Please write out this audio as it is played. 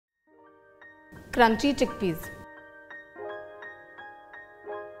crunchy chickpeas.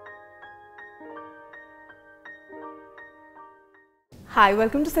 Hi,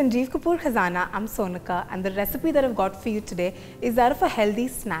 welcome to Sanjeev Kapoor Khazana. I'm Sonika, and the recipe that I've got for you today is that of a healthy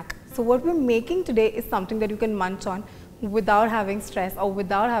snack. So what we're making today is something that you can munch on without having stress or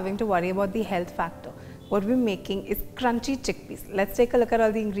without having to worry about the health factor. What we're making is crunchy chickpeas. Let's take a look at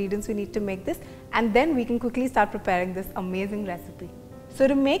all the ingredients we need to make this, and then we can quickly start preparing this amazing recipe. So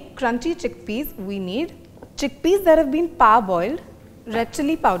to make crunchy chickpeas, we need chickpeas that have been parboiled, red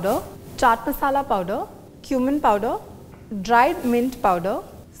chili powder, chaat masala powder, cumin powder, dried mint powder,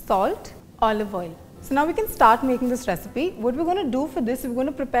 salt, olive oil. So now we can start making this recipe. What we're going to do for this, we're going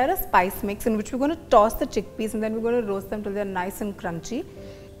to prepare a spice mix in which we're going to toss the chickpeas and then we're going to roast them till they're nice and crunchy.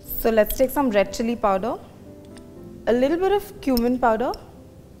 So let's take some red chili powder, a little bit of cumin powder.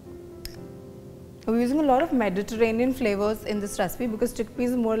 We're using a lot of Mediterranean flavors in this recipe because chickpeas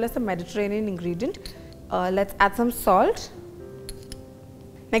is more or less a Mediterranean ingredient. Let's add some salt.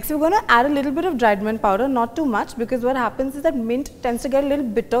 Next, we're going to add a little bit of dried mint powder, not too much, because what happens is that mint tends to get a little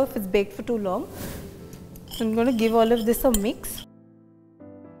bitter if it's baked for too long. So I'm going to give all of this a mix.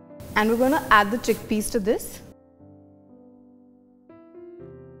 And we're going to add the chickpeas to this.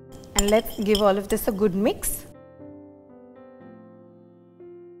 And let's give all of this a good mix.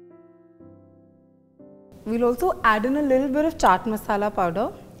 We'll also add in a little bit of chaat masala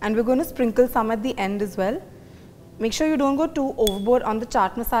powder, and we're going to sprinkle some at the end as well. Make sure you don't go too overboard on the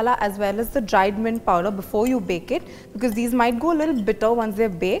chaat masala as well as the dried mint powder before you bake it, because these might go a little bitter once they're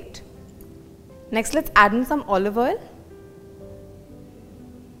baked. Next, let's add in some olive oil.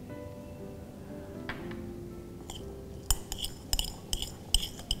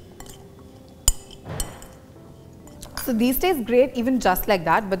 So these taste great even just like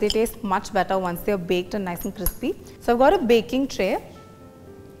that, but they taste much better once they're baked and nice and crispy. So I've got a baking tray.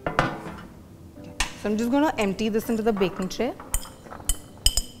 So I'm just going to empty this into the baking tray.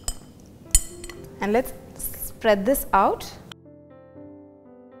 And let's spread this out.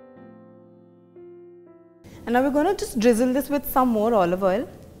 And now we're going to just drizzle this with some more olive oil.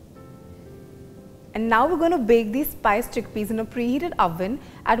 And now we're going to bake these spiced chickpeas in a preheated oven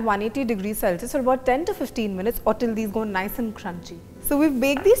at 180 degrees Celsius for about 10 to 15 minutes or till these go nice and crunchy. So we've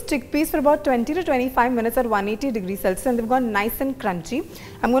baked these chickpeas for about 20 to 25 minutes at 180 degrees Celsius and they've gone nice and crunchy.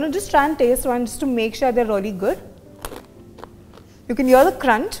 I'm going to just try and taste one just to make sure they're really good. You can hear the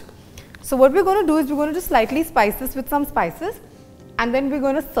crunch. So what we're going to do is we're going to just slightly spice this with some spices and then we're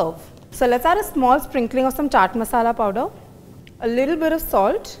going to serve. So let's add a small sprinkling of some chaat masala powder, a little bit of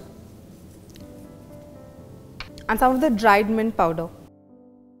salt, and some of the dried mint powder.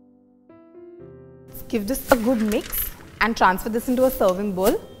 Let's give this a good mix and transfer this into a serving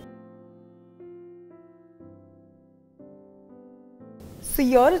bowl. So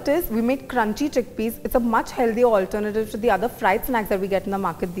here it is, we made crunchy chickpeas. It's a much healthier alternative to the other fried snacks that we get in the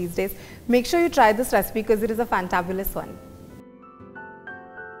market these days. Make sure you try this recipe because it is a fantabulous one.